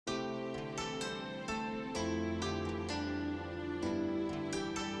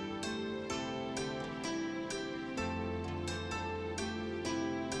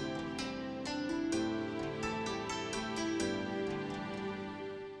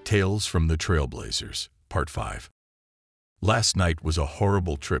Tales from the Trailblazers, Part 5. Last night was a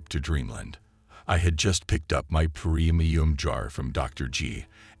horrible trip to dreamland. I had just picked up my premium jar from Dr. G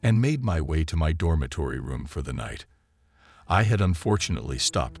and made my way to my dormitory room for the night. I had unfortunately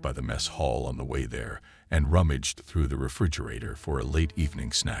stopped by the mess hall on the way there and rummaged through the refrigerator for a late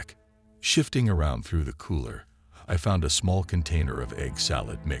evening snack. Shifting around through the cooler, I found a small container of egg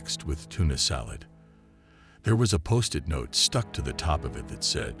salad mixed with tuna salad. There was a post-it note stuck to the top of it that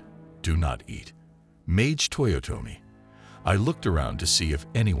said, "Do not eat. Mage Toyotomi." I looked around to see if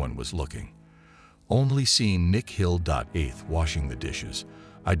anyone was looking. Only seeing Nick Hill.8th washing the dishes,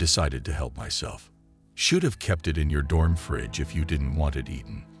 I decided to help myself. Should have kept it in your dorm fridge if you didn't want it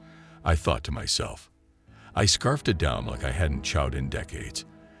eaten, I thought to myself. I scarfed it down like I hadn't chowed in decades.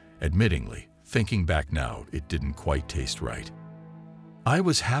 Admittingly, thinking back now, it didn't quite taste right. I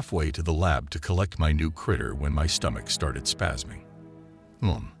was halfway to the lab to collect my new critter when my stomach started spasming.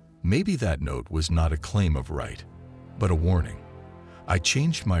 Maybe that note was not a claim of right, but a warning. I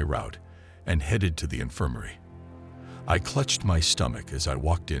changed my route and headed to the infirmary. I clutched my stomach as I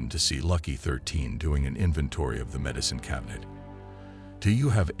walked in to see Lucky 13 doing an inventory of the medicine cabinet. "Do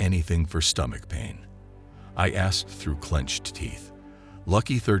you have anything for stomach pain?" I asked through clenched teeth.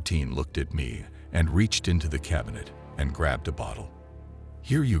 Lucky 13 looked at me and reached into the cabinet and grabbed a bottle.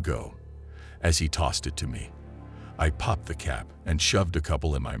 "Here you go," as he tossed it to me. I popped the cap and shoved a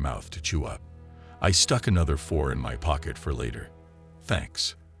couple in my mouth to chew up. I stuck another 4 in my pocket for later.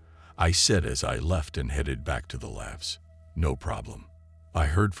 "Thanks," I said as I left and headed back to the labs. "No problem," I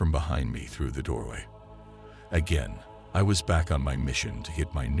heard from behind me through the doorway. Again, I was back on my mission to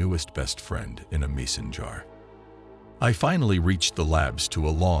get my newest best friend in a mason jar. I finally reached the labs to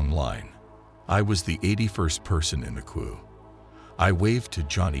a long line. I was the 81st person in the queue. I waved to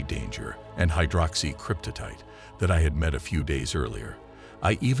Johnny Danger and Hydroxycryptotite that I had met a few days earlier.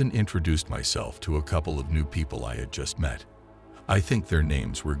 I even introduced myself to a couple of new people I had just met. I think their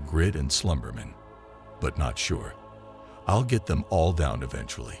names were Grid and Slumberman, but not sure. I'll get them all down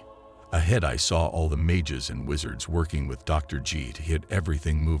eventually. Ahead I saw all the mages and wizards working with Dr. G to get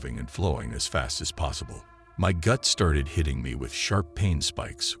everything moving and flowing as fast as possible. My gut started hitting me with sharp pain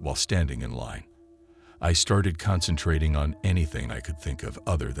spikes while standing in line. I started concentrating on anything I could think of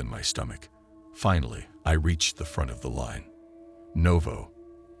other than my stomach. Finally, I reached the front of the line. "Novo,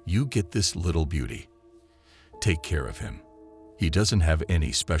 you get this little beauty. Take care of him. He doesn't have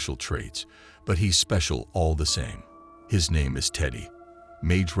any special traits, but he's special all the same. His name is Teddy,"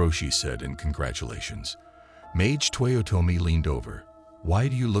 Mage Roshi said in congratulations. Mage Toyotomi leaned over. "Why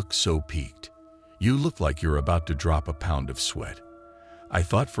do you look so peaked? You look like you're about to drop a pound of sweat." I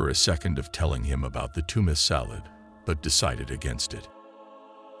thought for a second of telling him about the tuna salad, but decided against it.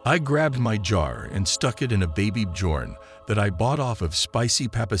 I grabbed my jar and stuck it in a baby bjorn that I bought off of Spicy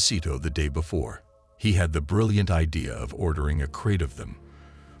Papacito the day before. He had the brilliant idea of ordering a crate of them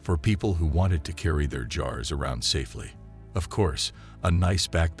for people who wanted to carry their jars around safely. Of course, a nice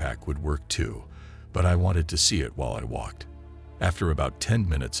backpack would work too, but I wanted to see it while I walked. After about 10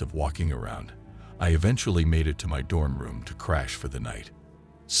 minutes of walking around, I eventually made it to my dorm room to crash for the night.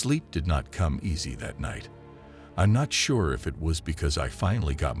 Sleep did not come easy that night. I'm not sure if it was because I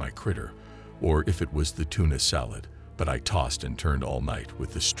finally got my critter or if it was the tuna salad, but I tossed and turned all night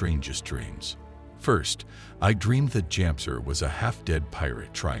with the strangest dreams. First, I dreamed that Jamser was a half-dead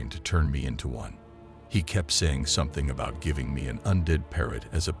pirate trying to turn me into one. He kept saying something about giving me an undead parrot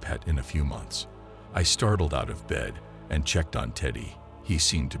as a pet in a few months. I startled out of bed and checked on Teddy. He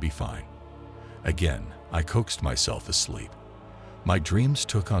seemed to be fine. Again, I coaxed myself asleep. My dreams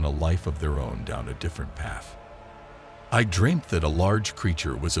took on a life of their own down a different path. I dreamt that a large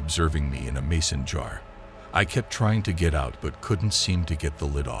creature was observing me in a mason jar. I kept trying to get out but couldn't seem to get the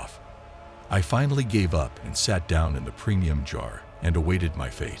lid off. I finally gave up and sat down in the premium jar and awaited my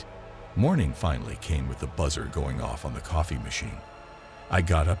fate. Morning finally came with the buzzer going off on the coffee machine. I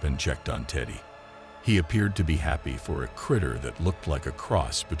got up and checked on Teddy. He appeared to be happy for a critter that looked like a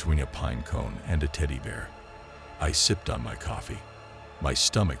cross between a pine cone and a teddy bear. I sipped on my coffee. My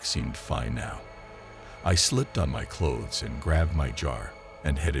stomach seemed fine now. I slipped on my clothes and grabbed my jar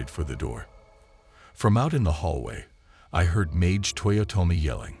and headed for the door. From out in the hallway, I heard Mage Toyotomi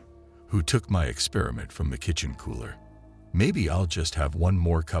yelling, who took my experiment from the kitchen cooler. "Maybe I'll just have one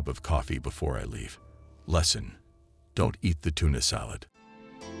more cup of coffee before I leave. Lesson: don't eat the tuna salad."